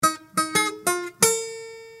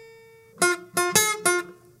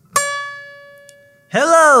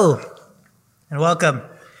Hello, and welcome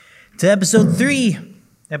to episode 3.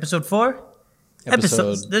 Episode 4?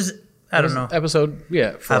 Episodes. I don't know. Episode,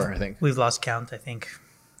 4, I think. We've lost count, I think.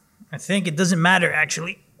 It doesn't matter,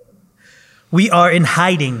 actually. We are in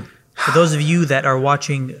hiding. For those of you that are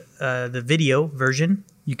watching the video version,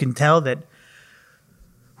 you can tell that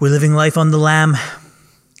we're living life on the lam.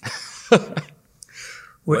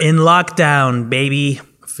 We're in lockdown, baby.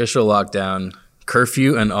 Official lockdown.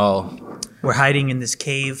 Curfew and all. We're hiding in this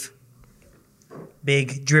cave.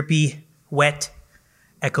 Big, drippy, wet,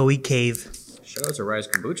 echoey cave. Shout out to Rise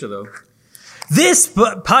Kombucha, though. This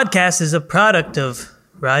podcast is a product of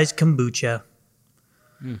Rise Kombucha.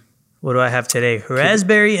 What do I have today?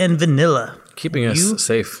 Raspberry and vanilla. Keeping us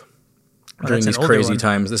safe during these crazy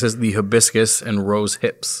times. This is the hibiscus and rose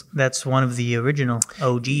hips. That's one of the original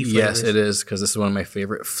OG flavors. Yes, it is, because this is one of my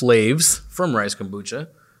favorite flavs from Rise Kombucha.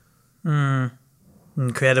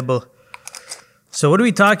 Incredible. So what are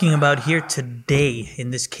we talking about here today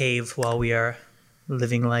in this cave while we are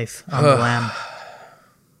living life on the lam?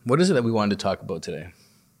 What is it that we wanted to talk about today?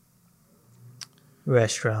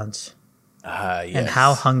 Restaurants. Yes. And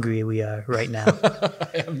how hungry we are right now.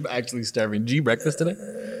 I'm actually starving. Did you eat breakfast today?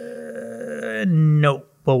 No.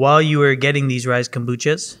 But while you were getting these Rise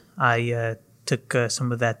Kombuchas, I took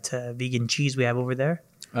some of that vegan cheese we have over there.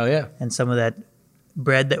 Oh, yeah. And some of that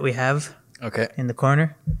bread that we have in the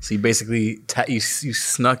corner. So you basically you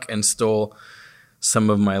snuck and stole some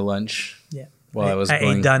of my lunch. Yeah. While I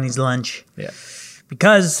ate Donnie's lunch. Yeah.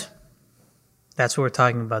 Because that's what we're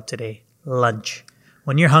talking about today. Lunch.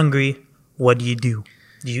 When you're hungry, what do? Do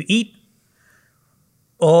you eat?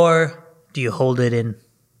 Or do you hold it in?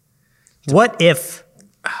 What if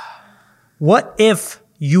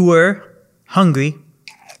you were hungry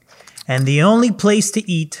and the only place to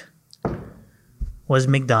eat was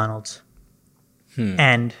McDonald's?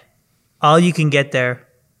 And all you can get there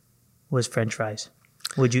was French fries.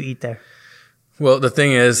 Would you eat there? Well, the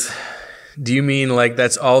thing is, do you mean like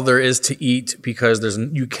that's all there is to eat because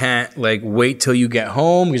you can't like wait till you get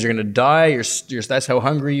home because you're gonna die? That's how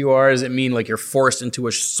hungry you are. Does it mean like you're forced into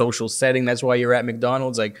a social setting? That's why you're at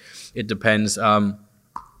McDonald's. Like it depends.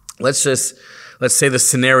 Let's say the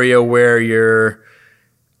scenario where you're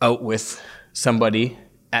out with somebody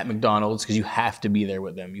at McDonald's because you have to be there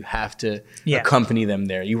with them. You have to accompany them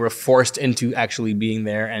there. You were forced into actually being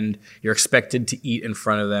there and you're expected to eat in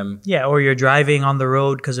front of them. Yeah, or you're driving on the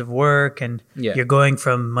road because of work and you're going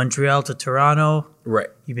from Montreal to Toronto. Right.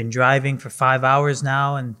 You've been driving for 5 hours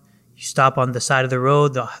now and you stop on the side of the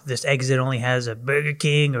road. This exit only has a Burger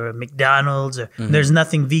King or a McDonald's. There's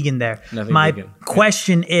nothing vegan there. My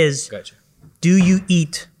question is, do you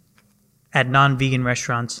eat at non-vegan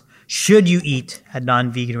restaurants? Should you eat at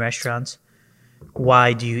non-vegan restaurants?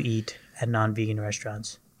 Why do you eat at non-vegan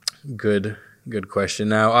restaurants? Good question.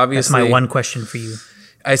 Now, obviously... That's my one question for you.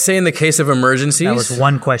 I say in the case of emergencies... That was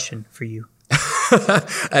one question for you.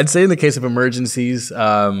 I'd say in the case of emergencies,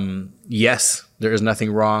 yes, there is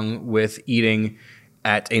nothing wrong with eating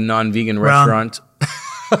at a non-vegan restaurant.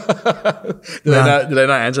 Did I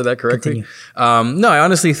not answer that correctly? No, I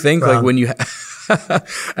honestly think like when you...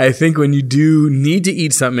 I think when you do need to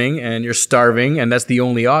eat something and you're starving and that's the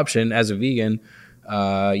only option as a vegan,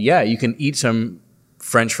 you can eat some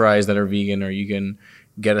French fries that are vegan or you can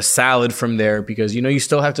get a salad from there because, you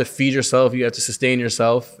still have to feed yourself. You have to sustain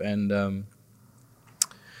yourself. And,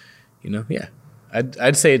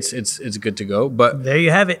 I'd say it's good to go. But there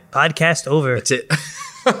you have it. Podcast over. That's it.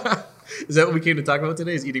 Is that what we came to talk about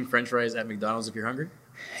today? Is eating French fries at McDonald's if you're hungry?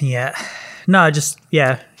 Yeah. No,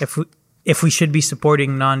 if we should be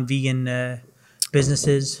supporting non-vegan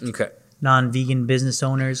businesses, non-vegan business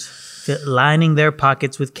owners, lining their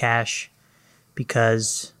pockets with cash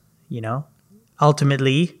because,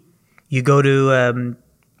 ultimately you go to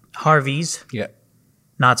Harvey's,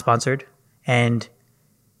 not sponsored, and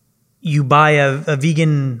you buy a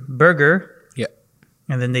vegan burger,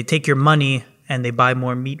 and then they take your money and they buy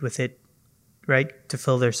more meat with it, right, to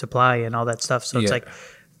fill their supply and all that stuff. So it's like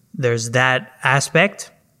there's that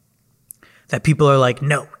aspect that people are like,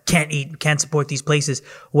 no, can't support these places.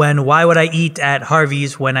 Why would I eat at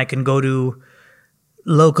Harvey's when I can go to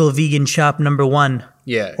local vegan shop number 1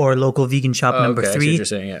 or local vegan shop number 3? I see what you're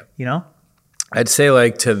saying, I'd say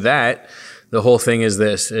like to that, the whole thing is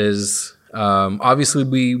obviously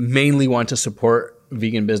we mainly want to support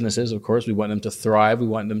vegan businesses. Of course, we want them to thrive. We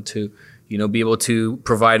want them to, be able to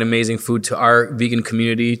provide amazing food to our vegan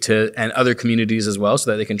community and other communities as well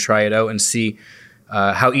so that they can try it out and see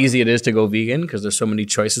how easy it is to go vegan because there's so many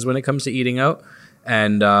choices when it comes to eating out.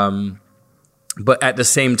 And but at the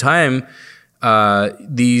same time,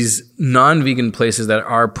 these non-vegan places that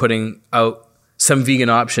are putting out some vegan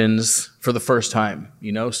options for the first time,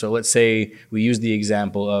 you know? So let's say we use the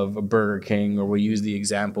example of a Burger King, or we use the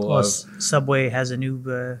example of Subway has a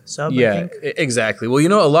new sub, yeah, I think. Exactly. Well, you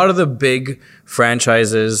know, a lot of the big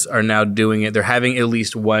franchises are now doing it. They're having at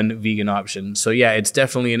least one vegan option. So yeah, it's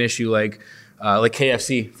definitely an issue like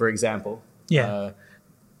KFC, for example. Yeah.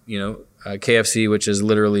 KFC, which is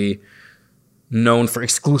literally known for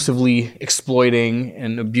exclusively exploiting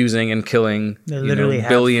and abusing and killing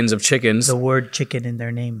billions of chickens. The word chicken in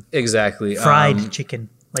their name. Exactly. Fried chicken.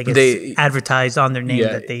 Like it's advertised on their name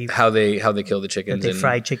that they how they kill the chickens. That they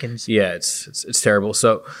fry chickens. Yeah, it's terrible.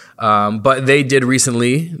 So, but they did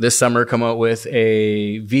recently this summer come out with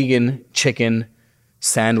a vegan chicken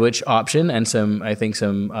sandwich option and some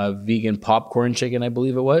vegan popcorn chicken, I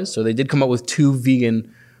believe it was. So they did come up with 2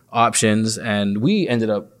 vegan options, and we ended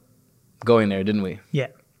up going there, didn't we? Yeah.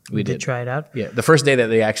 We did try it out. Yeah. The first day that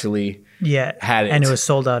they actually had it. And it was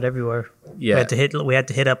sold out everywhere. Yeah. We had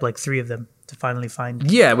to hit up like 3 of them to finally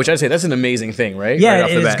find. Yeah, which I'd say that's an amazing thing, right? Yeah,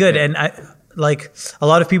 right it is good. Yeah. And I like a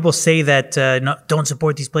lot of people say that don't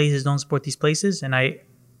support these places, and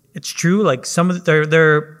it's true. Like some of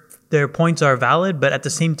their points are valid, but at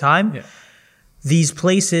the same time, these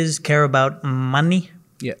places care about money.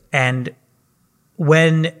 Yeah. And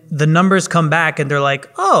when the numbers come back and they're like,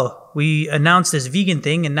 oh, we announced this vegan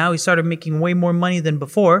thing and now we started making way more money than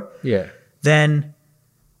before. Yeah. Then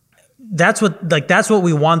that's what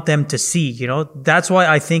we want them to see, you know? That's why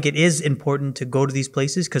I think it is important to go to these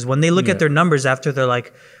places, because when they look at their numbers after, they're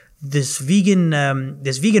like, this vegan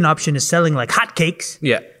option is selling like hotcakes.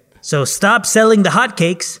 Yeah. So stop selling the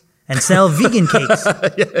hotcakes and sell vegan cakes.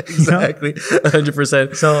 Yeah, exactly.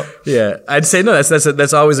 100%. So yeah, I'd say no.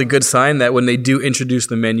 That's always a good sign that when they do introduce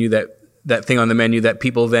the menu, that thing on the menu, that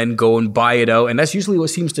people then go and buy it out, and that's usually what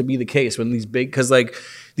seems to be the case when these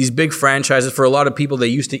big franchises, for a lot of people, they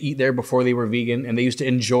used to eat there before they were vegan, and they used to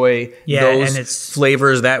enjoy those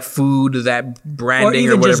flavors, that food, that branding,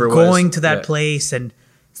 or whatever it was. Or even just going to that place and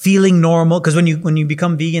feeling normal, because when you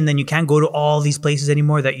become vegan, then you can't go to all these places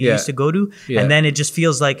anymore that you used to go to, and then it just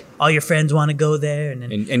feels like all your friends want to go there,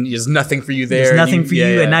 and there's nothing for you there. There's nothing for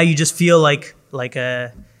you, and now you just feel like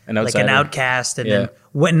an outcast, and then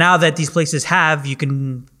now that these places you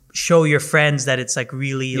can show your friends that it's like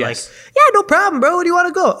really like, yeah, no problem, bro. Where do you want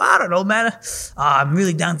to go? I don't know, man. I'm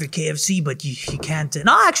really down for KFC, but you can't.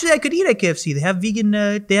 No, actually, I could eat at KFC. They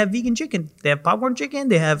have vegan chicken. They have popcorn chicken.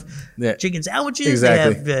 They have chicken sandwiches.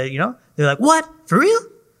 Exactly. They have, they're like, what? For real?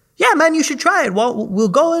 Yeah, man, you should try it. Well, we'll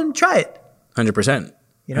go and try it. 100%.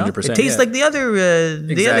 You know, 100%, it tastes like the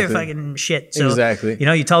other fucking shit. So, exactly.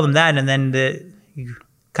 You tell them that, and then you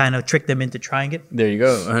kind of trick them into trying it. There you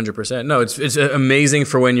go, 100%. No, it's amazing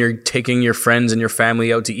for when you're taking your friends and your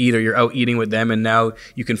family out to eat, or you're out eating with them, and now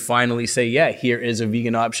you can finally say, yeah, here is a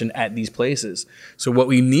vegan option at these places. So what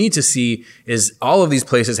we need to see is all of these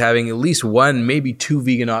places having at least 1, maybe 2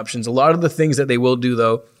 vegan options. A lot of the things that they will do,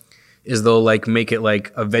 though, is they'll like make it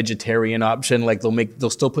like a vegetarian option. Like they'll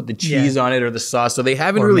still put the cheese on it or the sauce. So they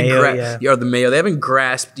haven't or the mayo. They haven't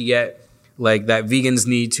grasped yet like that vegans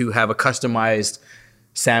need to have a customized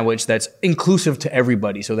sandwich that's inclusive to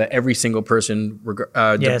everybody, so that every single person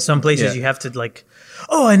some places you have to like,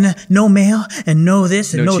 and no mayo and no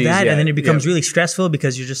this and no cheese, that, and then it becomes really stressful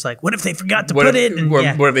because you're just like, what if they forgot to put it, and what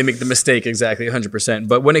if they make the mistake? Exactly, 100%.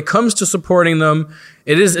 But when it comes to supporting them,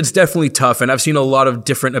 it's definitely tough, and I've seen a lot of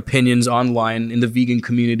different opinions online in the vegan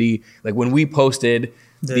community. Like when we posted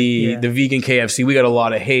the vegan KFC, we got a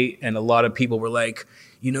lot of hate, and a lot of people were like,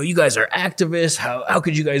 you guys are activists. How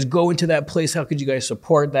could you guys go into that place? How could you guys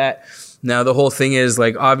support that? Now, the whole thing is,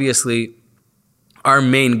 like, obviously, our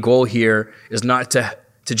main goal here is not to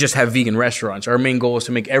just have vegan restaurants. Our main goal is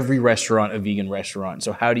to make every restaurant a vegan restaurant.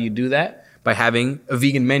 So how do you do that? By having a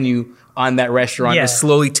vegan menu on that restaurant and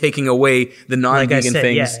slowly taking away the non-vegan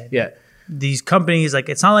things. Yeah. These companies, like,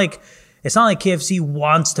 it's not like KFC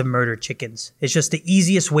wants to murder chickens. It's just the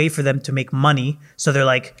easiest way for them to make money. So they're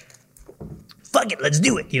like, fuck it, let's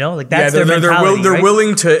do it. Like that's their mentality. They're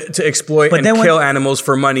willing to exploit and kill animals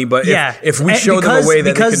for money. But if we show them a way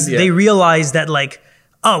that they realize that, like,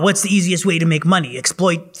 what's the easiest way to make money?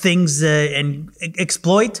 Exploit things and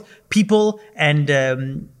exploit people and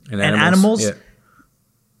animals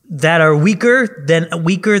that are weaker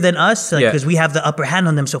than us, because we have the upper hand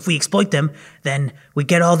on them. So if we exploit them, then we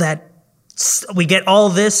get all that. We get all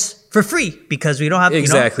this for free because we don't have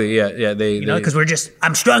exactly. They because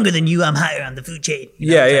I'm stronger than you. I'm higher on the food chain.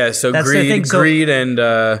 So greed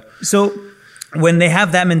and so when they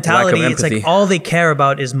have that mentality, it's like all they care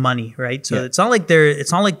about is money, right? So it's not like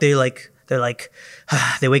they're they're like,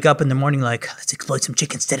 they wake up in the morning like, let's exploit some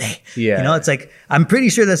chickens today. Yeah. You know, it's like, I'm pretty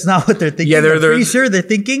sure that's not what they're thinking. Yeah, they're pretty sure they're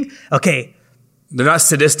thinking, okay. They're not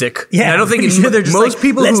sadistic. Yeah, and I don't think sure they're just most like,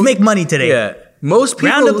 people let's who, make money today. Yeah. Most people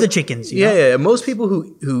round up the chickens. You know? Yeah. Most people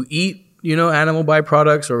who eat, you know, animal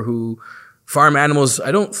byproducts or who farm animals,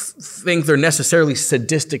 I don't think they're necessarily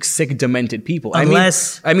sadistic, sick, demented people.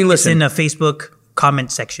 Unless I mean, listen, it's in a Facebook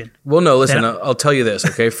comment section. Well, no, listen, I'll tell you this,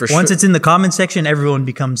 okay? For Once sure. it's in the comment section, everyone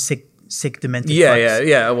becomes sick, demented.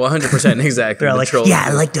 Yeah. Well, 100%, exactly. They're like, trolls. yeah,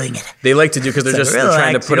 I like doing it. They like to do because they're just they're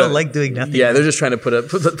trying to put don't like doing nothing. Yeah, they're just trying to put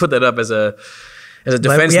that up as a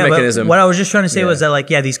defense mechanism. But what I was just trying to say was that, like,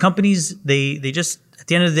 yeah, these companies, they just, at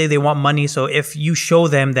the end of the day, they want money. So if you show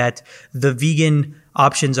them that the vegan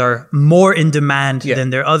options are more in demand than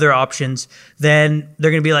their other options, then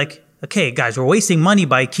they're going to be like, okay, guys, we're wasting money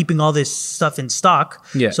by keeping all this stuff in stock.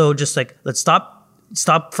 Yeah. So just like, let's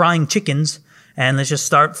stop frying chickens and let's just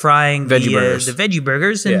start frying the veggie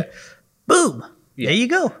burgers and boom. Yeah. There you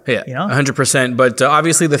go. Yeah, you know? 100%. But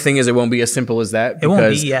obviously the thing is it won't be as simple as that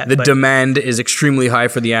because the demand is extremely high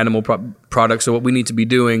for the animal products. So what we need to be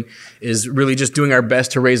doing is really just doing our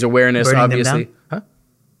best to raise awareness, burning obviously. Them down? Huh?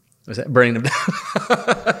 What's that? Burning them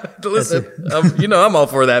down. Listen, you know, I'm all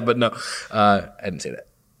for that, but no, I didn't say that.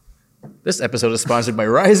 This episode is sponsored by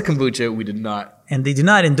Rise Kombucha. We did not. And they do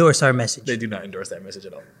not endorse our message. They do not endorse that message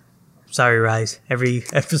at all. Sorry, Rise. Every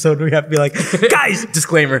episode we have to be like, guys,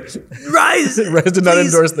 disclaimer. Rise did not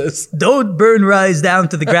endorse this. Don't burn Rise down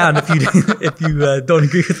to the ground if you don't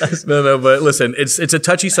agree with us. No, but listen, it's a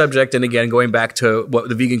touchy subject. And again, going back to what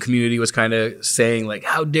the vegan community was kind of saying, like,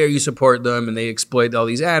 how dare you support them? And they exploit all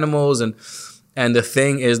these animals. And the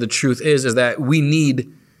thing is, the truth is that we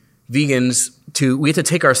need vegans we have to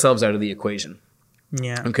take ourselves out of the equation.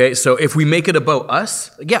 Yeah. Okay. So if we make it about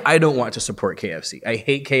us, I don't want to support KFC. I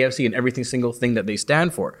hate KFC and every single thing that they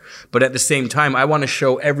stand for. But at the same time, I want to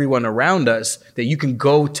show everyone around us that you can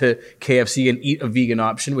go to KFC and eat a vegan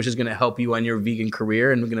option, which is going to help you on your vegan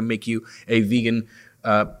career and we're going to make you a vegan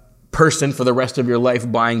person for the rest of your life,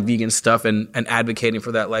 buying vegan stuff and advocating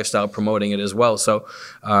for that lifestyle, promoting it as well. So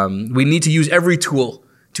we need to use every tool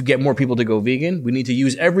to get more people to go vegan. We need to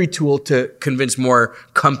use every tool to convince more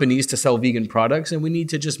companies to sell vegan products, and we need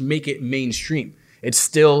to just make it mainstream. It's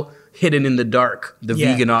still hidden in the dark, the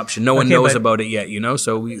vegan option. No one knows about it yet, you know?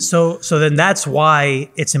 So then that's why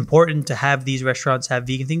it's important to have these restaurants have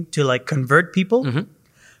vegan thing to like convert people. Mm-hmm.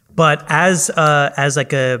 But as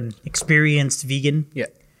like a experienced vegan,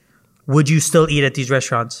 would you still eat at these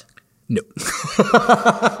restaurants? No.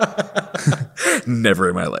 Never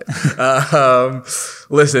in my life.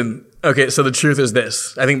 Listen, okay, so the truth is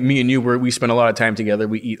this. I think me and you, we spend a lot of time together.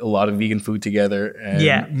 We eat a lot of vegan food together.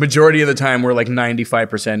 And majority of the time, we're like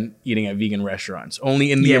 95% eating at vegan restaurants.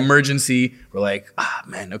 Only in the emergency, we're like,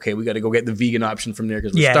 man, okay, we got to go get the vegan option from there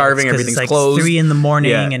because we're starving. Everything's it's like closed. 3 a.m.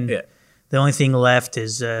 and the only thing left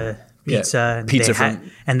is pizza.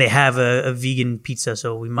 And they have a vegan pizza,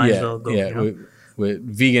 so we might as well go. Yeah, you know? with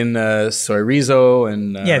vegan chorizo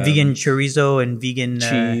and vegan chorizo and vegan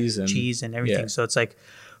cheese and everything. So it's like,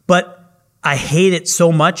 but I hate it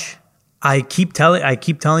so much. I keep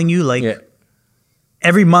telling you, like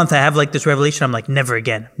every month I have like this revelation. I'm like, never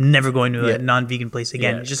again, never going to a non-vegan place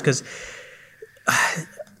again. Just because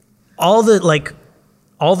all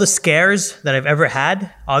the scares that I've ever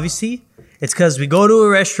had, obviously, it's because we go to a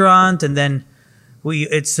restaurant and then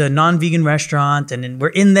it's a non-vegan restaurant and then we're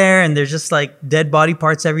in there and there's just like dead body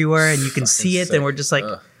parts everywhere and you can see it and we're just like,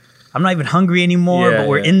 I'm not even hungry anymore, but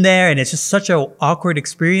we're in there and it's just such an awkward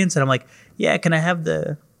experience. And I'm like, can I have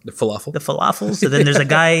the falafel? The falafel. So then there's a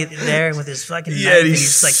guy there with his fucking knife and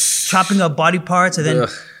he's like chopping up body parts and then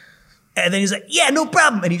he's like, no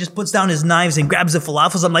problem. And he just puts down his knives and grabs the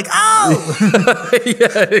falafels. I'm like, oh!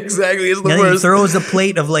 Exactly. It's the worst. He throws a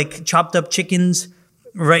plate of like chopped up chickens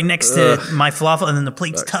right next to my falafel, and then the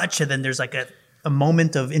plates touch, and then there's like a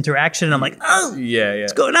moment of interaction, and I'm like,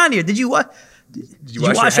 what's going on here? Did you wash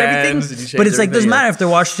everything? But it's like, doesn't matter if they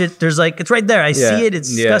washed it. There's like, it's right there. I see it.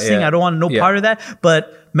 It's disgusting. I don't want no part of that.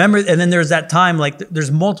 But remember, and then there's that time, like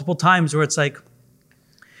there's multiple times where it's like,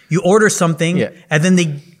 you order something, and then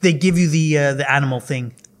they give you the animal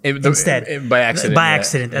thing instead. By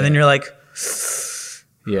accident. And then you're like,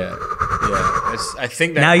 I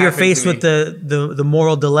think that now you're faced with the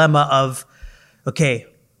moral dilemma of, okay,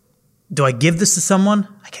 do I give this to someone?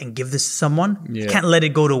 I can't give this to someone. I can't let it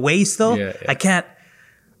go to waste though. I can't.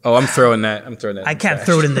 Oh, I'm throwing that. I can't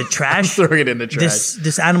throw it in the trash. I'm throwing it in the trash.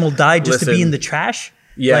 This animal died just to be in the trash.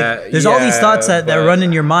 Yeah, like, there's all these thoughts that run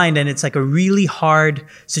in your mind, and it's like a really hard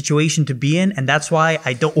situation to be in, and that's why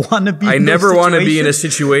I don't want to be. I never want to be in a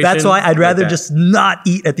situation. That's why I'd rather just not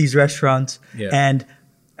eat at these restaurants. Yeah. And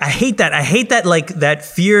I hate that. I hate that, like, that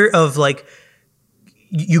fear of, like,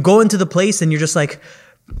 you go into the place and you're just like,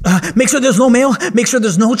 make sure there's no mayo, make sure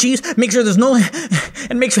there's no cheese, make sure there's no,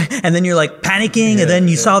 and then you're like panicking, and then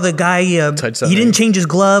you saw the guy, he didn't change his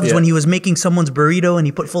gloves when he was making someone's burrito, and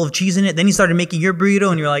he put full of cheese in it. Then he started making your burrito,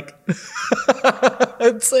 and you're like,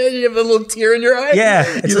 it's like you have a little tear in your eye. Yeah,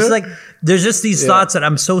 it's just like, there's just these thoughts that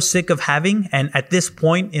I'm so sick of having, and at this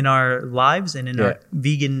point in our lives and in our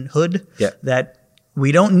vegan hood, that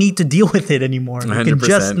we don't need to deal with it anymore. 100%. We can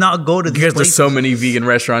just not go to these places. There's so many vegan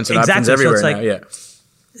restaurants and options everywhere so now.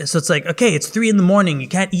 So it's like, okay, it's 3 a.m. You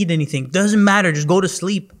can't eat anything. Doesn't matter. Just go to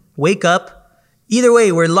sleep. Wake up. Either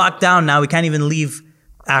way, we're locked down now. We can't even leave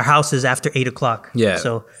our houses after 8 o'clock. Yeah.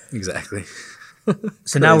 So exactly.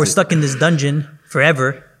 So now we're stuck in this dungeon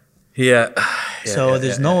forever. Yeah. So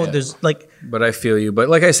there's like. But I feel you. But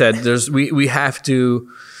like I said, we have to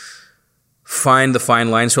find the fine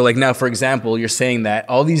line. So like now, for example, you're saying that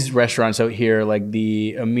all these restaurants out here, like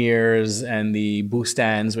the Amirs and the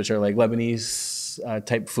Bustans, which are like Lebanese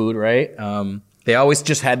type food, right? They always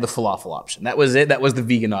just had the falafel option. That was it. That was the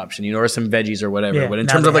vegan option, or some veggies or whatever. Yeah, but in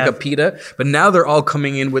terms of like a pita, but now they're all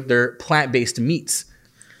coming in with their plant-based meats.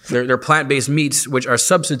 They're plant-based meats, which are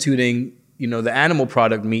substituting, the animal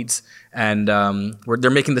product meats, and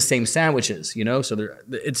they're making the same sandwiches, So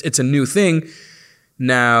it's a new thing.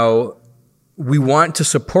 Now, we want to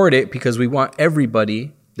support it because we want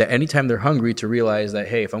everybody that anytime they're hungry to realize that,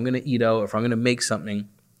 hey, if I'm going to eat out, if I'm going to make something,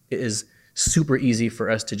 it is super easy for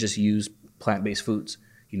us to just use plant-based foods.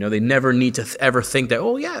 They never need to ever think that,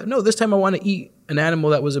 oh yeah, no, this time I want to eat an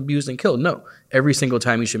animal that was abused and killed. No, every single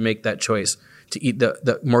time you should make that choice to eat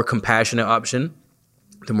the more compassionate option,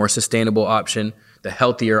 the more sustainable option, the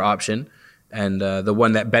healthier option, and the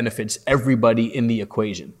one that benefits everybody in the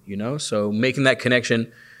equation, So making that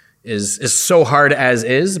connection is so hard as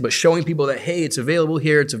is, but showing people that, hey, it's available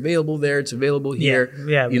here, it's available there, it's available here.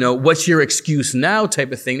 Yeah. What's your excuse now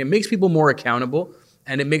type of thing. It makes people more accountable,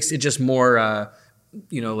 and it makes it just more,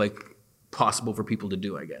 like possible for people to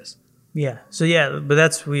do, I guess. Yeah. So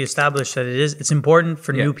but we established that it's important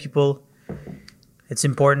for new people. It's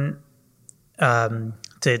important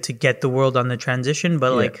to get the world on the transition,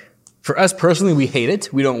 but like. For us personally, we hate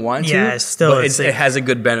it. We don't want to. Yeah, still. But it has a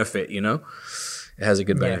good benefit, It has a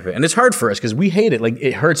good benefit, and it's hard for us because we hate it. Like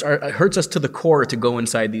it hurts us to the core to go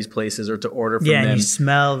inside these places or to order from them. Yeah, and you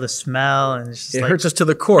smell the smell, and it's just it hurts us to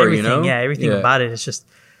the core. Yeah, everything about it. It's just,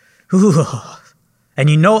 ooh. And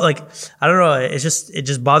I don't know. It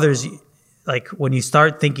just bothers you. Like when you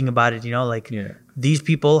start thinking about it, these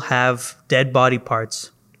people have dead body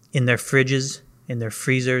parts in their fridges, in their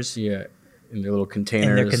freezers, in their little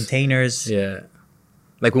containers, Yeah.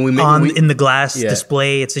 Like when in the glass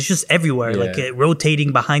display, it's just everywhere, like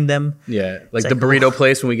rotating behind them. Yeah, like the burrito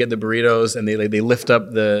place when we get the burritos and they lift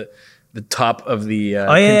up the top of the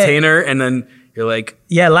container and then you're like,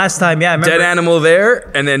 last time, I remember. Dead animal there,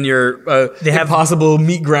 and then they have possible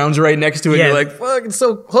meat grounds right next to it. You're like, fuck, it's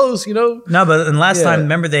so close, No, but last time,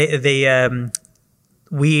 remember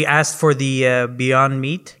we asked for the Beyond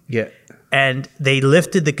Meat. Yeah, and they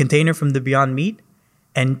lifted the container from the Beyond Meat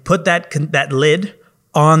and put that lid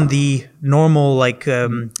on the normal like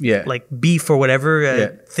beef or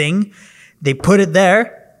whatever thing. They put it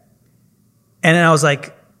there, and then I was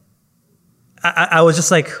like, I was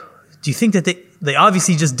just like, do you think that they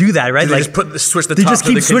obviously just do that, right? They like just switch the top. They just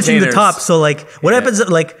keep switching containers. the top. So like, what happens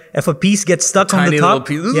like if a piece gets stuck on the top?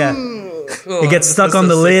 It gets stuck on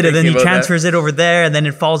the lid, and then he transfers it over there, and then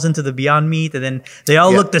it falls into the Beyond Meat, and then they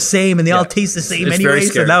all look the same, and they all taste the same anyway.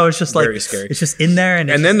 So now it's just like it's just in there, and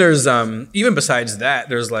then there's even besides that,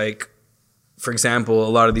 there's like, for example, a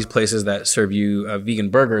lot of these places that serve you vegan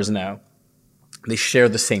burgers now, they share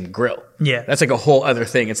the same grill. Yeah, that's like a whole other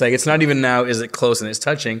thing. It's like it's not even now is it close and it's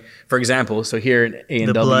touching. For example, so here in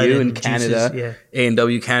A&W in Canada,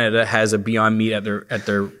 A&W Canada has a Beyond Meat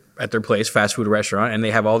at their place, fast food restaurant, and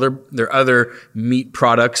they have all their other meat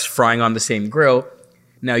products frying on the same grill.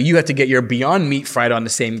 Now you have to get your Beyond Meat fried on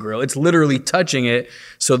the same grill. It's literally touching it.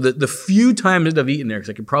 So the few times that I've eaten there,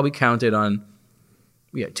 because I could probably count it on,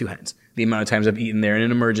 2 hands, the amount of times I've eaten there in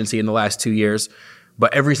an emergency in the last 2 years.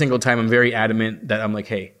 But every single time I'm very adamant that I'm like,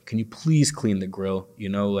 hey, can you please clean the grill?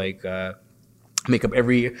 Make up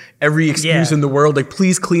every excuse in the world. Like,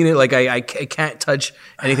 please clean it. Like, I can't touch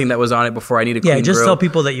anything that was on it before I need to clean the grill. Just tell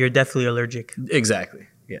people that you're deathly allergic. Exactly.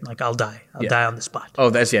 Yeah. Like I'll die. I'll die on the spot. Oh,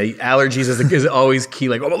 that's allergies is always key.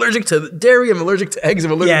 Like, I'm allergic to dairy. I'm allergic to eggs.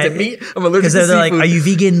 I'm allergic to meat. I'm allergic to seafood. Because they're like, are you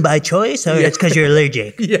vegan by choice? Or it's because you're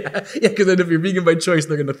allergic. Yeah. Because then if you're vegan by choice,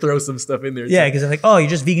 they're going to throw some stuff in there. Yeah, because they're like, oh, you're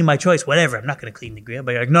just vegan by choice. Whatever. I'm not going to clean the grill.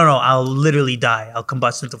 But you're like, no, I'll literally die. I'll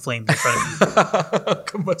combust into flames in front of you.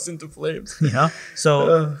 Combust into flames. You know?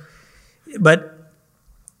 So, but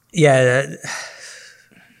yeah,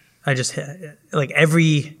 I just, like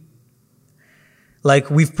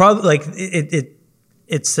we've probably, like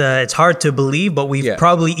it's hard to believe, but we've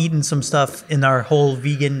probably eaten some stuff in our whole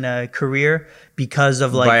vegan career because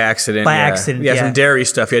of like by accident. Yeah, some dairy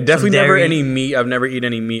stuff. Yeah, definitely never any meat. I've never eaten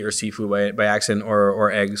any meat or seafood by accident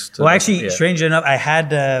or eggs. Well, actually, strangely enough, I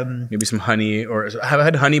had maybe some honey, or have I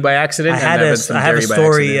had honey by accident? I have a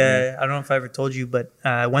story. I don't know if I ever told you, but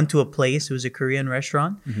I went to a place. It was a Korean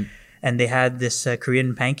restaurant, and they had this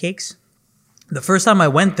Korean pancakes. The first time I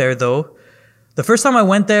went there,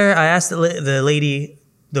 I asked the lady,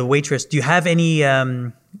 the waitress, do you have any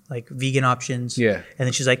like vegan options? Yeah. And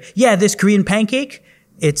then she's like, yeah, this Korean pancake,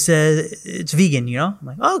 it's vegan, you know? I'm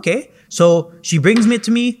like, oh, okay. So she brings it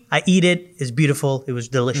to me. I eat it. It's beautiful. It was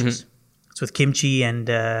delicious. It's with kimchi, and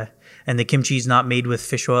the kimchi is not made with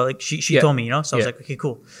fish oil. Like she told me, you know? So I was like, okay,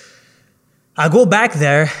 cool. I go back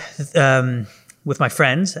there with my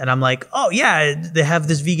friends, and I'm like, oh yeah, they have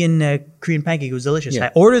this vegan Korean pancake. It was delicious.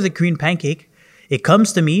 I order the Korean pancake. It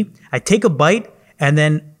comes to me. I take a bite, and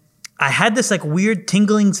then I had this like weird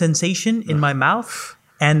tingling sensation in my mouth,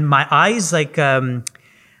 and my eyes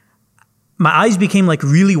became like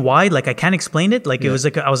really wide. Like I can't explain it. Like it was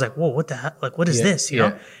like I was like, whoa, what the hell? Like what is this? You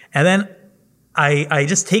know? And then I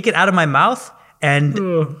just take it out of my mouth, and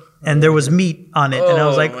there was meat on it, and I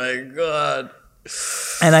was like, oh my god!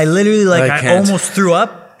 And I literally I almost threw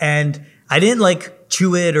up, and I didn't like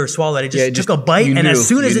chew it or swallow it. I just took a bite, and as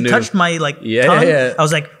soon as it touched my tongue, I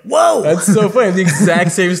was like, whoa. That's so funny. The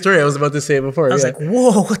exact same story I was about to say before. I was like,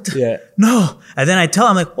 whoa, what the? No. And then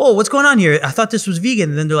I'm like, whoa, what's going on here? I thought this was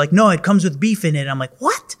vegan. And then they're like, no, it comes with beef in it. And I'm like,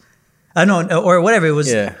 what? I know, or whatever. It was,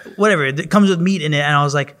 whatever. It comes with meat in it. And I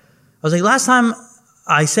was like, last time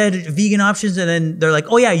I said vegan options, and then they're like,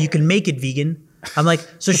 oh yeah, you can make it vegan. I'm like,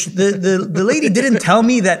 so the lady didn't tell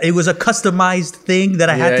me that it was a customized thing that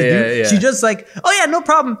I had to do. Yeah. She just like, oh yeah, no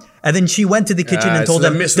problem. And then she went to the kitchen and told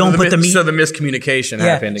them, don't put the meat. So the miscommunication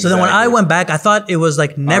happened. So then when I went back, I thought it was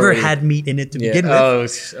like never had meat in it to begin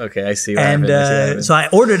with. Oh, okay, I see. And so I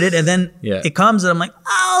ordered it, and then it comes, and I'm like,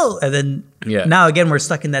 oh. And then now again, we're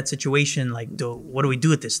stuck in that situation. Like, what do we do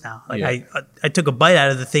with this now? Like I took a bite out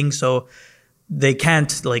of the thing, so they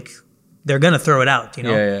can't like. They're gonna throw it out, you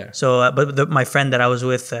know. Yeah. So, but my friend that I was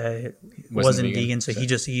with wasn't vegan, so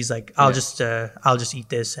he's like, I'll just eat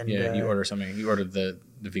this. And you order something. You ordered the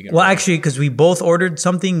vegan. Well, actually, because we both ordered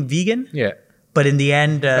something vegan. Yeah. But in the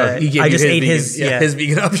end, I just ate his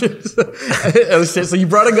vegan options. So you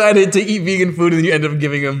brought a guy to eat vegan food, and then you end up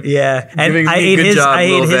giving him and I ate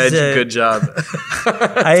his. Good job.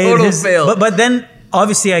 Total fail. But then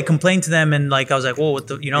obviously I complained to them, and like I was like, whoa, what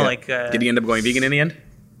the, you know, like. Did he end up going vegan in the end?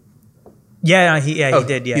 Yeah, he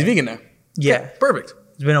did. Yeah, he's vegan now. Yeah, okay, perfect.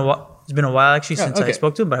 It's been a while actually since I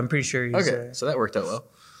spoke to him, but I'm pretty sure he's so that worked out well.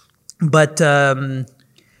 But then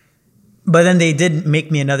they did make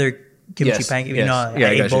me another kimchi pancake. You know, I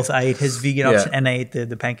ate both. I ate his vegan option, and I ate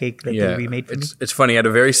the pancake that they remade for me. It's funny. I had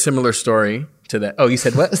a very similar story to that. Oh, you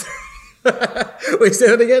said what? Wait, say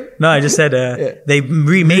that again? No, I just said they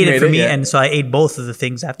remade it for me, and so I ate both of the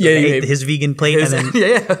things after. I ate his vegan plate, and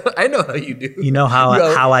then I know how you do. You know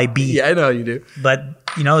how I be. Yeah, I know how you do. But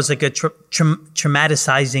you know, it's like a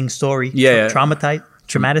traumatizing story. Traumatizing.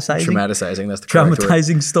 Traumatizing. That's the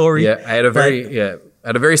traumatizing story. Yeah, I had a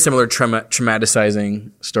very similar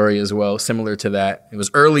traumatizing story as well. Similar to that, it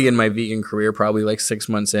was early in my vegan career, probably like 6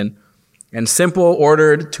 months in, and Simple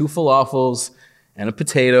ordered 2 falafels and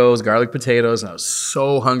garlic potatoes, and I was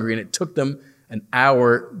so hungry, and it took them an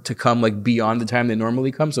hour to come like beyond the time they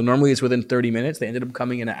normally come. So normally it's within 30 minutes. They ended up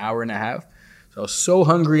coming in an hour and a half. So I was so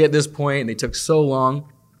hungry at this point, and they took so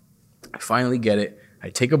long. I finally get it. I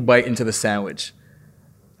take a bite into the sandwich.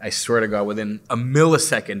 I swear to God, within a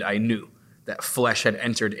millisecond, I knew that flesh had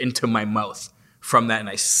entered into my mouth from that, and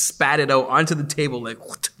I spat it out onto the table,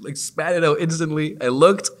 like spat it out instantly. I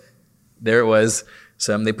looked, there it was.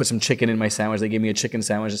 They put some chicken in my sandwich. They gave me a chicken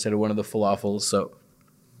sandwich instead of one of the falafels. So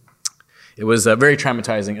it was very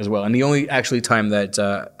traumatizing as well. And the only actually time that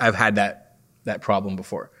I've had that problem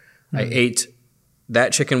before. Mm-hmm. I ate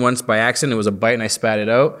that chicken once by accident. It was a bite, and I spat it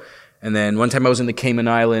out. And then one time I was in the Cayman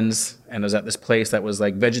Islands, and I was at this place that was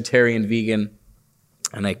like vegetarian, vegan.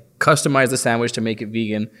 And I customized the sandwich to make it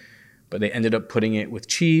vegan, but they ended up putting it with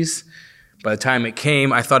cheese. By the time it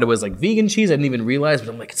came, I thought it was like vegan cheese. I didn't even realize, but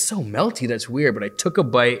I'm like, it's so melty. That's weird. But I took a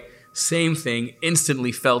bite, same thing,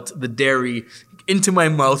 instantly felt the dairy into my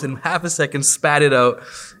mouth in half a second, spat it out.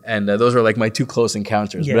 And those are like my two close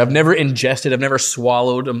encounters. Yeah. But I've never ingested, I've never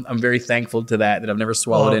swallowed. I'm very thankful to that I've never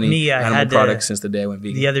swallowed any animal products since the day I went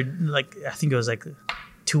vegan. The other, I think it was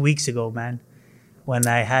 2 weeks ago, man, when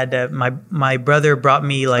I had, my brother brought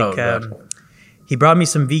me he brought me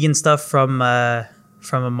some vegan stuff from a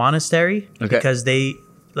monastery because they,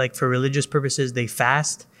 for religious purposes, they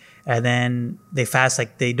fast. And then they fast,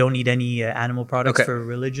 they don't eat any animal products for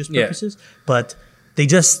religious purposes. Yeah. But they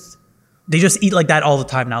just eat like that all the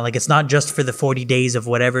time now. It's not just for the 40 days of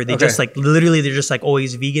whatever. They just literally, they're just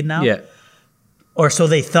always vegan now. Yeah. Or so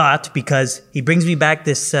they thought, because he brings me back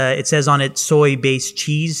this, it says on it soy-based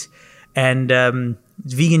cheese and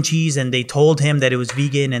it's vegan cheese. And they told him that it was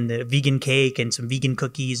vegan and the vegan cake and some vegan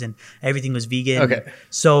cookies and everything was vegan. Okay.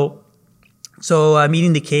 So I'm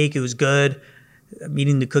eating the cake. It was good. I'm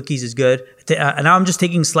eating the cookies is good. And now I'm just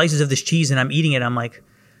taking slices of this cheese and I'm eating it. I'm like,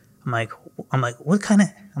 what kind of?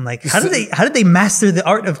 I'm like, how did they master the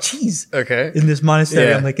art of cheese? Okay. In this monastery,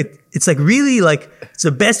 yeah. I'm like, it's really it's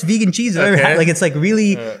the best vegan cheese I've ever had. It's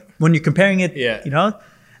really when you're comparing it, And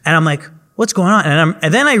I'm like, what's going on?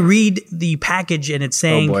 And then I read the package and it's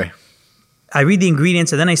saying, oh boy. I read the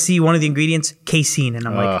ingredients and then I see one of the ingredients, casein, and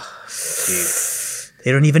I'm like, geez.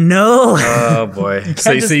 They don't even know. Oh boy!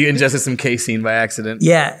 So you ingested some casein by accident.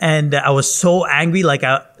 Yeah, and I was so angry,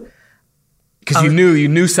 because you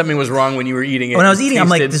knew something was wrong when you were eating it. When I was eating, I'm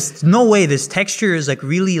like, "There's no way. This texture is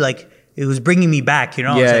really it was bringing me back."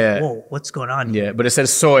 I was like, "Whoa, what's going on?" Yeah, but it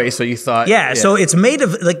says soy, so you thought. Yeah, so it's made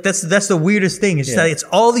of that's the weirdest thing. It's it's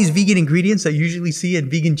all these vegan ingredients that you usually see in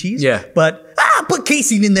vegan cheese. Yeah, but put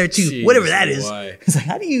casein in there too, jeez, whatever that is. Why? It's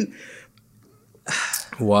how do you?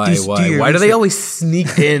 Why do they always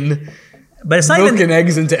sneak in but it's not milk and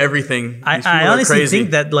eggs into everything? I honestly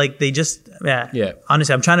think that they just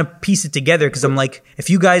honestly I'm trying to piece it together because I'm like,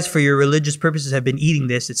 if you guys for your religious purposes have been eating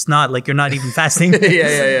this, it's not you're not even fasting.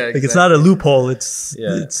 Exactly. It's not a loophole. It's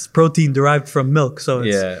protein derived from milk, so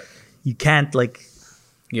you can't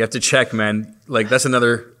you have to check, man. That's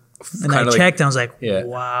another and I checked and I was like,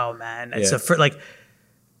 wow, man, it's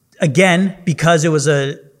again, because it was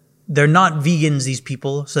they're not vegans, these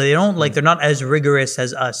people. So they don't they're not as rigorous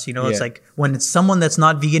as us. It's when it's someone that's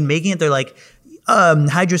not vegan making it, they're like,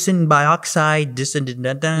 hydrogen dioxide,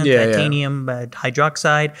 titanium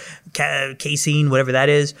hydroxide, casein, whatever that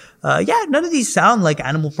is. None of these sound like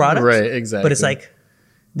animal products. Right, exactly. But it's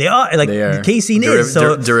they are. The casein is.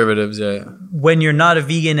 So derivatives, when you're not a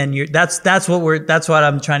vegan and that's what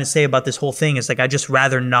I'm trying to say about this whole thing. It's I just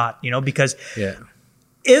rather not, because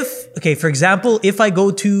for example, if I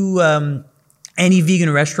go to any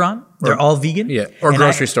vegan restaurant, they're all vegan. Yeah, or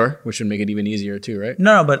grocery store, which would make it even easier too, right?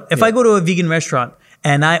 No, but if I go to a vegan restaurant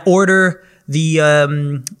and I order the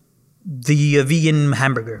vegan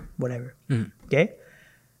hamburger, whatever, okay,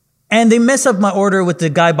 and they mess up my order with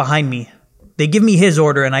the guy behind me, they give me his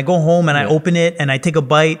order and I go home and I open it and I take a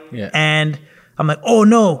bite and I'm like, oh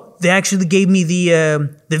no, they actually gave me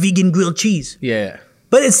the vegan grilled cheese. Yeah.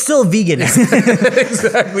 But it's still vegan.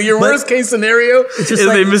 Exactly. Your worst case scenario is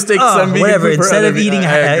they mistake some vegan whatever. Food Instead of eating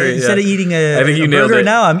a burger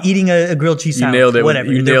now, I'm eating a grilled cheese sandwich. You nailed it.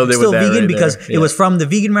 Whatever. You nailed it. Still with that vegan right because there. it was from the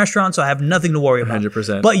vegan restaurant, so I have nothing to worry about.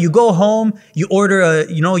 100%. But you go home, you order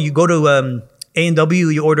you go to A&W,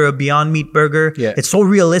 you order a Beyond Meat burger. Yeah. It's so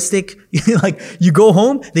realistic. You go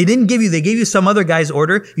home, they gave you some other guy's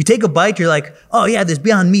order. You take a bite, you're like, oh yeah, this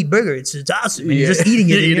Beyond Meat burger, it's awesome. And you're just eating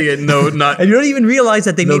it. You're eating it. No, not. And you don't even realize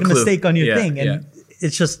that they made a mistake on your thing. And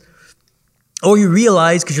it's just, or you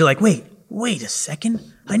realize because you're like, wait a second.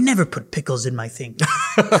 I never put pickles in my thing.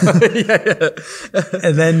 And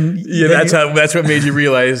then that's what made you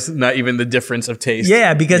realize not even the difference of taste.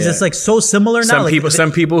 Yeah, because it's so similar now.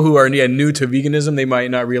 Some people who are new to veganism, they might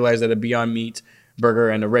not realize that a Beyond Meat burger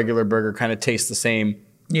and a regular burger kind of taste the same.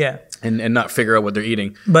 Yeah. And not figure out what they're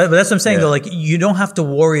eating. But that's what I'm saying though, you don't have to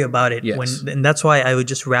worry about it and that's why I would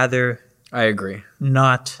just rather I agree.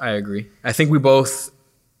 Not. I agree. I think we both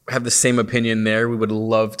have the same opinion there. We would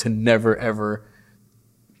love to never ever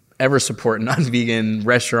support non-vegan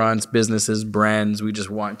restaurants, businesses, brands. We just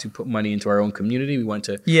want to put money into our own community. We want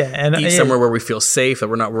to eat somewhere where we feel safe, that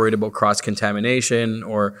we're not worried about cross-contamination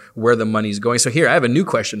or where the money's going. So here, I have a new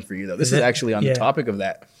question for you, though. This is actually on the topic of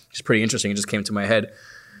that. It's pretty interesting. It just came to my head.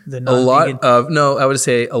 I would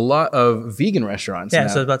say a lot of vegan restaurants so I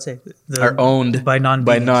was about to say, are owned by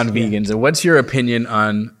non-vegans. And what's your opinion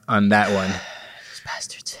on that one? Those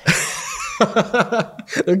bastards.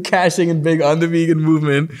 They're cashing in big on the vegan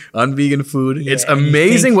movement, on vegan food. Yeah, it's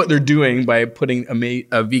amazing what they're doing by putting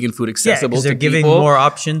vegan food accessible to people. They're giving more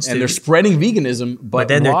options. And they're spreading veganism. But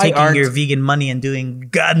then they're taking your vegan money and doing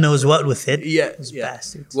God knows what with it. Yeah.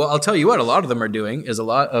 Bastards. Well, I'll tell you what a lot of them are doing is a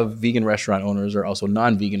lot of vegan restaurant owners are also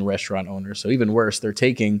non-vegan restaurant owners. So even worse, they're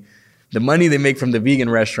taking the money they make from the vegan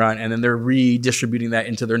restaurant and then they're redistributing that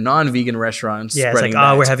into their non-vegan restaurants. Yeah, it's like,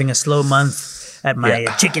 we're having a slow month at my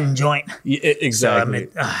chicken joint. Yeah, exactly.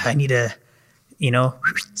 So I need to,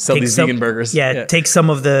 sell these vegan burgers. Yeah, take some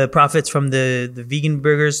of the profits from the vegan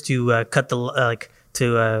burgers to cut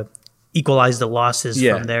the equalize the losses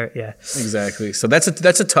from there. Yeah, exactly. So that's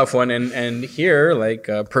a tough one. And here,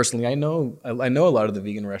 personally, I know a lot of the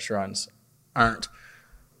vegan restaurants aren't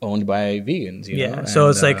owned by vegans. You know? So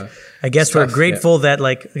it's I guess we're grateful that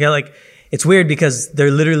it's weird because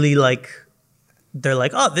they're literally they're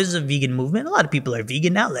like, oh, this is a vegan movement. A lot of people are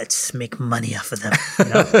vegan now. Let's make money off of them.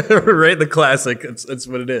 Right, the classic. It's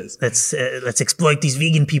what it is. Let's exploit these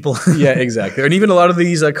vegan people. Yeah, exactly. And even a lot of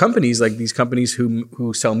these companies, like these companies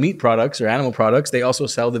who sell meat products or animal products, they also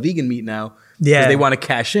sell the vegan meat now. Yeah, they want to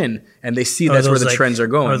cash in, and they see that's where the trends are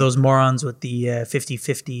going. Or those morons with the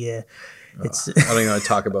 50-50. I don't even want to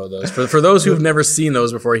talk about those. For those who've never seen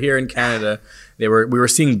those before, here in Canada, we were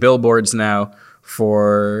seeing billboards now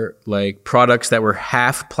for products that were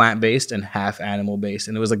half plant-based and half animal-based.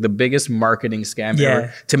 And it was the biggest marketing scam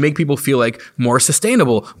ever to make people feel more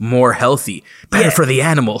sustainable, more healthy, better for the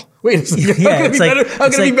animal. Wait a second. How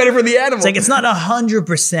can it be better for the animal? It's not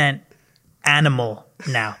 100% animal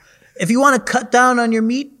now. If you want to cut down on your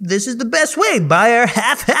meat, this is the best way. Buy our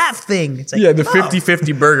half thing. It's the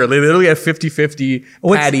 50-50 burger. They literally have 50-50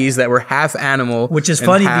 patties that were half animal, which is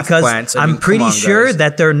funny because plants. I'm pretty sure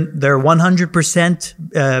that their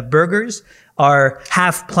 100% burgers are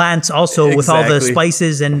half plants also with all the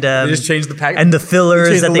spices and they just change the package and the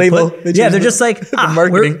fillers that they put. They're just the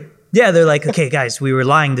marketing. They're like, okay, guys, we were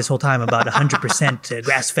lying this whole time about 100%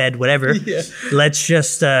 grass-fed, whatever. Yeah. Let's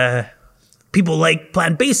just. People like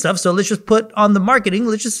plant-based stuff, so let's just put on the marketing.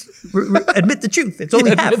 Let's just admit the truth. It's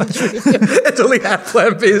only half. It's only half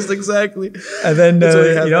plant-based, exactly. And then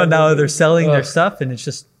now they're selling their stuff, and it's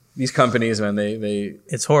just these companies, man.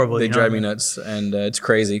 It's horrible. They drive me nuts, and it's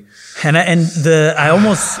crazy. And I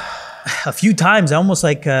almost a few times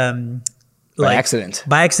by accident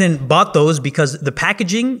bought those because the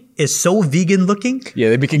packaging is so vegan looking. Yeah,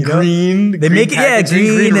 they make it green. They make it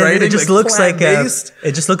green, and it just looks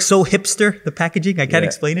it just looks so hipster. The packaging, I can't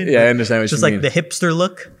explain it. Yeah, I understand what you mean. Just the hipster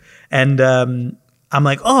look, and I'm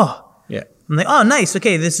like, oh. Yeah. I'm like, oh, nice.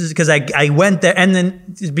 Okay, this is because I went there, and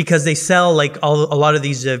then because they sell a lot of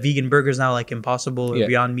these vegan burgers now, like Impossible or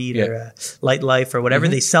Beyond Meat or Light Life or whatever.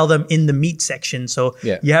 They sell them in the meat section, so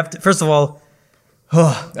you have to first of all.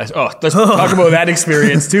 Let's talk about that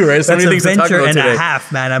experience too, right? So many things to talk about today. And a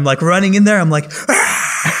half, man. I'm running in there. I'm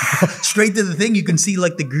straight to the thing. You can see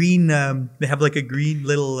the green. They have a green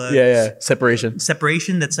little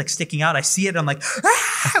separation that's sticking out. I see it. I'm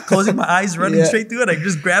closing my eyes, running straight through it. I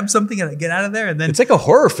just grab something and I get out of there. And then it's like a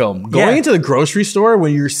horror film. Going into the grocery store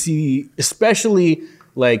when you see, especially.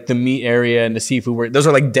 The meat area and the seafood, those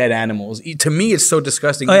are dead animals. To me, it's so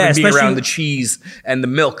disgusting. Being around the cheese and the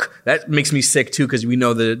milk, that makes me sick too because we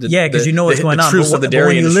know because you know what's going on. But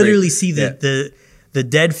when you literally see the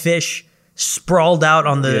dead fish sprawled out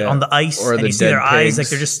on the ice, and you see their eyes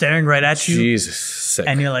they're just staring right at you. Jesus, sick.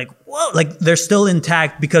 And you're like, whoa! They're still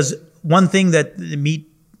intact because one thing that the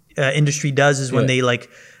meat industry does is when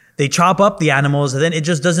they chop up the animals, and then it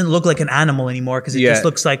just doesn't look like an animal anymore because it just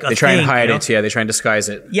looks like a thing. They try and hide it. Yeah, they try and disguise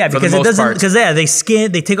it. Yeah, because it doesn't. Because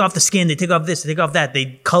they take off the skin, they take off this, they take off that.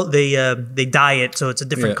 They dye it so it's a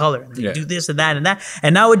different color. They do this and that and that,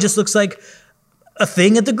 and now it just looks like a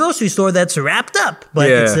thing at the grocery store that's wrapped up,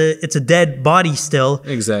 but it's a dead body still.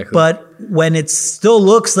 Exactly. But when it still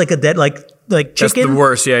looks like a dead chicken. That's the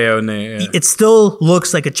worst. Yeah. It still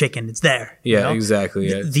looks like a chicken. It's there. Yeah, exactly.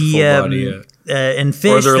 Yeah. The full body, and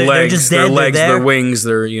fish, or their legs, they're just dead, their legs, their wings,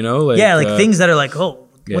 their things that are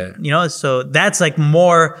what, so that's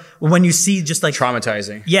more when you see just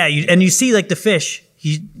traumatizing. Yeah, you see the fish,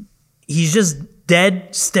 he's just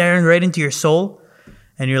dead, staring right into your soul,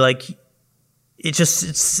 and you're it's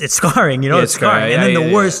scarring, it's scarring. And then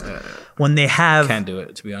the worst when they have can't do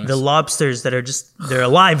it, to be honest. The lobsters that are they're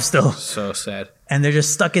alive still. So sad. And they're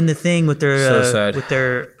just stuck in the thing with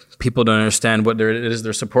their people don't understand what it is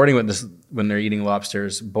they're supporting with this when they're eating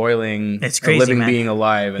lobsters, boiling it's crazy, a living man. being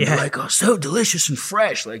alive. And they're like, oh, so delicious and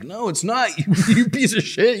fresh. No, it's not. You piece of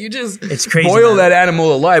shit. You just it's crazy, boil that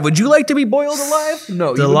animal alive. Would you like to be boiled alive?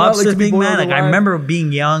 No. The lobster thing, man. I remember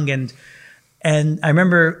being young and I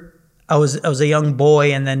remember I was a young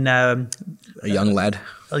boy, and then a young lad.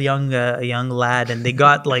 A young lad, and they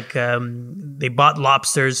got like they bought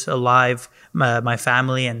lobsters alive, my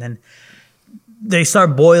family, and then they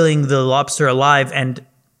start boiling the lobster alive, and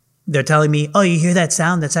they're telling me, "Oh, you hear that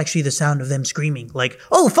sound? That's actually the sound of them screaming." Like,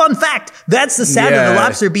 oh, fun fact, that's the sound of the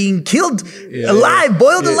lobster being killed alive,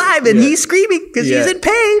 boiled alive, and he's screaming because he's in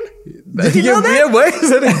pain. Did you know that? Yeah, why is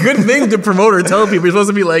that a good thing to promote or tell people? You're supposed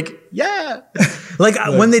to be like, yeah. Like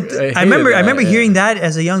when I remember hearing that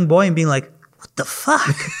as a young boy and being like, what the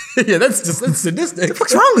fuck? Yeah, that's sadistic. What the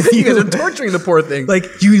fuck's wrong with you? You guys are torturing the poor thing.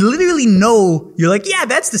 Like, you literally know, you're like, yeah,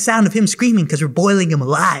 that's the sound of him screaming because we're boiling him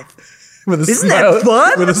alive. Isn't that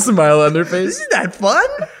fun? With a smile on their face. Isn't that fun,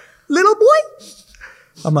 little boy?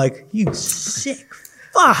 I'm like, you sick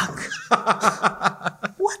fuck.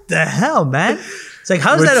 What the hell, man? It's like,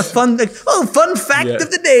 how's that a fun, like, fun fact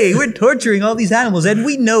of the day. We're torturing all these animals and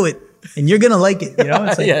we know it. And you're going to like it, you know?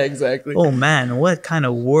 It's like, yeah, exactly. Oh, man, what kind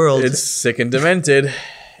of world? It's sick and demented.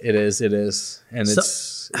 It is. And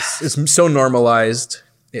it's so normalized.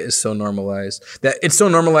 It is so normalized. That it's so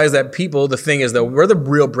normalized that people, the thing is, though, where the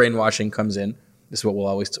real brainwashing comes in, this is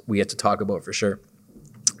what we have to talk about for sure,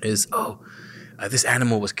 is, this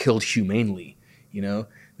animal was killed humanely, you know?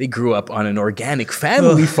 They grew up on an organic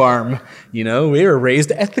family farm. You know, we were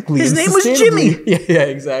raised ethically. His name was Jimmy. Yeah,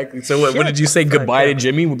 exactly. So what did you say goodbye to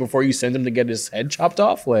Jimmy before you sent him to get his head chopped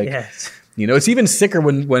off? Like, you know, it's even sicker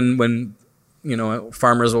when you know,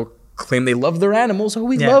 farmers will claim they love their animals. Oh,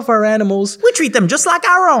 we love our animals. We treat them just like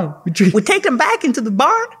our own. We take them back into the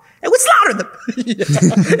barn and we slaughter them.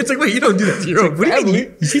 It's like, wait, you don't do that to your own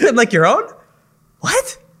family. You treat them like your own?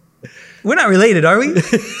 What? We're not related, are we?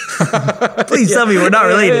 Please tell me we're not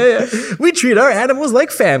related. Yeah. We treat our animals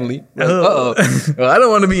like family. Like, Well, I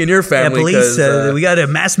don't want to be in your family. Yeah, police, we got a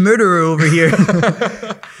mass murderer over here.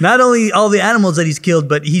 Not only all the animals that he's killed,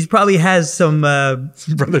 but he probably has some brothers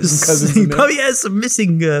and cousins. He probably has some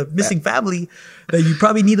missing family that you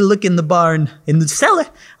probably need to look in the barn, in the cellar.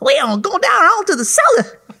 We don't go down all to the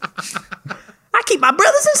cellar. I keep my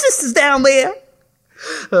brothers and sisters down there.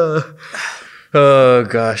 Oh,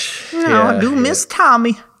 gosh. I do miss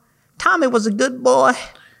Tommy. Tommy was a good boy.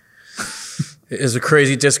 It is a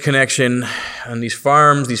crazy disconnection on these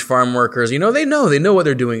farms, these farm workers. You know, they know what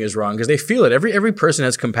they're doing is wrong because they feel it. Every person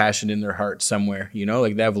has compassion in their heart somewhere, you know,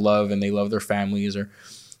 like they have love and they love their families or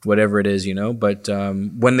whatever it is, you know. But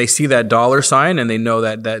when they see that dollar sign and they know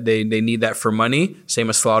that they need that for money, same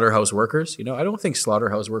as slaughterhouse workers, you know, I don't think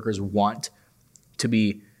slaughterhouse workers want to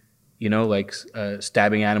be, you know, like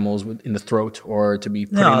stabbing animals in the throat or to be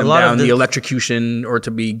putting them down the electrocution or to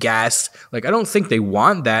be gassed. Like, I don't think they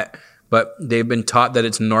want that, but they've been taught that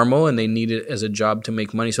it's normal and they need it as a job to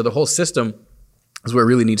make money. So the whole system is where it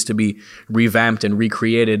really needs to be revamped and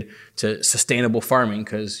recreated to sustainable farming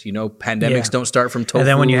because, you know, pandemics don't start from tofu. And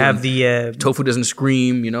then when you have the... tofu doesn't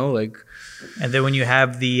scream, you know, like... And then when you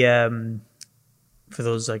have the... for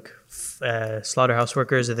those, like... slaughterhouse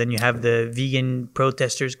workers, and then you have the vegan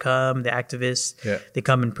protesters come, the activists, they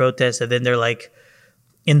come and protest, and then they're like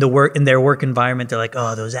in their work environment, they're like,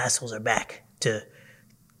 oh, those assholes are back to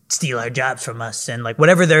steal our jobs from us, and like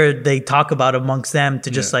whatever they talk about amongst them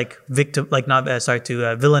to just like to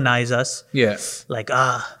villainize us. Like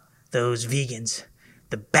those vegans,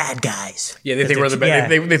 the bad guys. Yeah, they think we're the bad.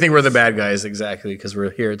 They think we're the bad guys, exactly, because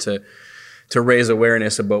we're here to raise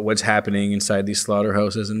awareness about what's happening inside these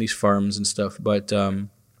slaughterhouses and these farms and stuff. But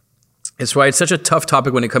it's why it's such a tough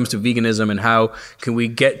topic when it comes to veganism and how can we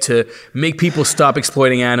get to make people stop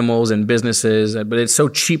exploiting animals and businesses. But it's so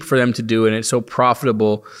cheap for them to do and it's so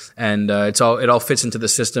profitable. And it all fits into the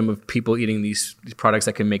system of people eating these products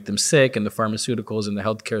that can make them sick and the pharmaceuticals and the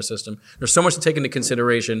healthcare system. There's so much to take into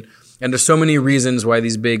consideration. And there's so many reasons why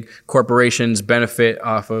these big corporations benefit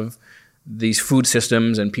off of these food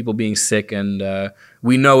systems and people being sick. And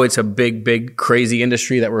we know it's a big, crazy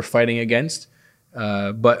industry that we're fighting against.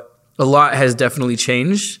 But a lot has definitely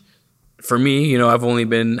changed. For me, you know, I've only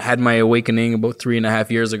had my awakening about 3.5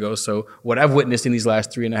 years ago. So what I've witnessed in these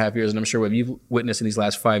last 3.5 years, and I'm sure what you've witnessed in these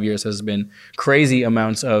last 5 years, has been crazy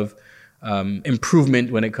amounts of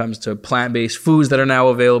improvement when it comes to plant-based foods that are now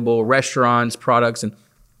available, restaurants, products, and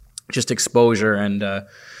just exposure. And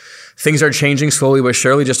things are changing slowly but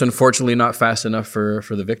surely, just unfortunately not fast enough for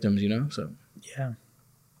the victims, you know? So yeah.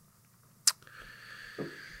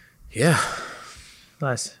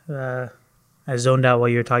 I zoned out while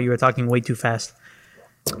you were talking. You were talking way too fast.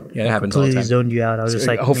 Yeah, it happens all the time. Completely zoned you out. I was just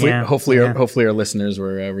like, hopefully our listeners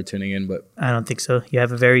were tuning in, but I don't think so. You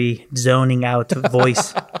have a very zoning out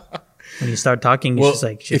voice. When you start talking, it's just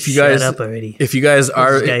like, if you guys, shut up already. If you guys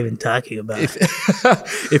What's this guy even talking about?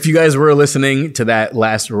 If you guys were listening to that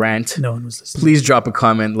last rant, no one was listening. Please drop a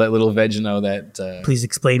comment. Let Little Veg know that. Please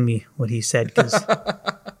explain me what he said, because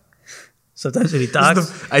sometimes when he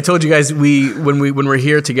talks, I told you guys when we're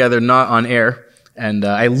here together, not on air, and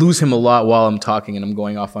I lose him a lot while I'm talking and I'm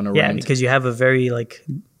going off on a rant. Yeah, because you have a very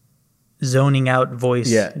zoning out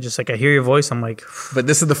voice. Yeah. Just I hear your voice, I'm like. But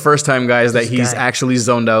this is the first time, guys, that he's actually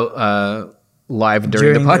zoned out live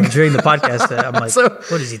during the podcast. During the podcast, I'm like, so,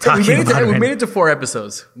 what is he talking about? We made it to 4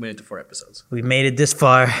 episodes. We made it this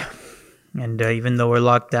far, and even though we're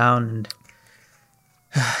locked down and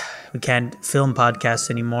we can't film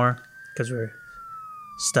podcasts anymore because we're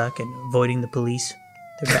stuck and avoiding the police.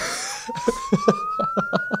 They're back.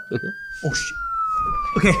 Oh shit.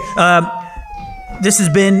 Okay. This has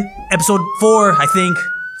been episode 4, I think,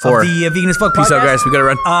 of the Vegan as Fuck podcast. Peace out, guys. We gotta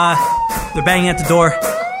run. They're banging at the door. This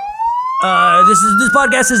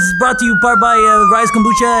podcast is brought to you part by Rise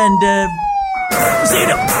Kombucha and see you.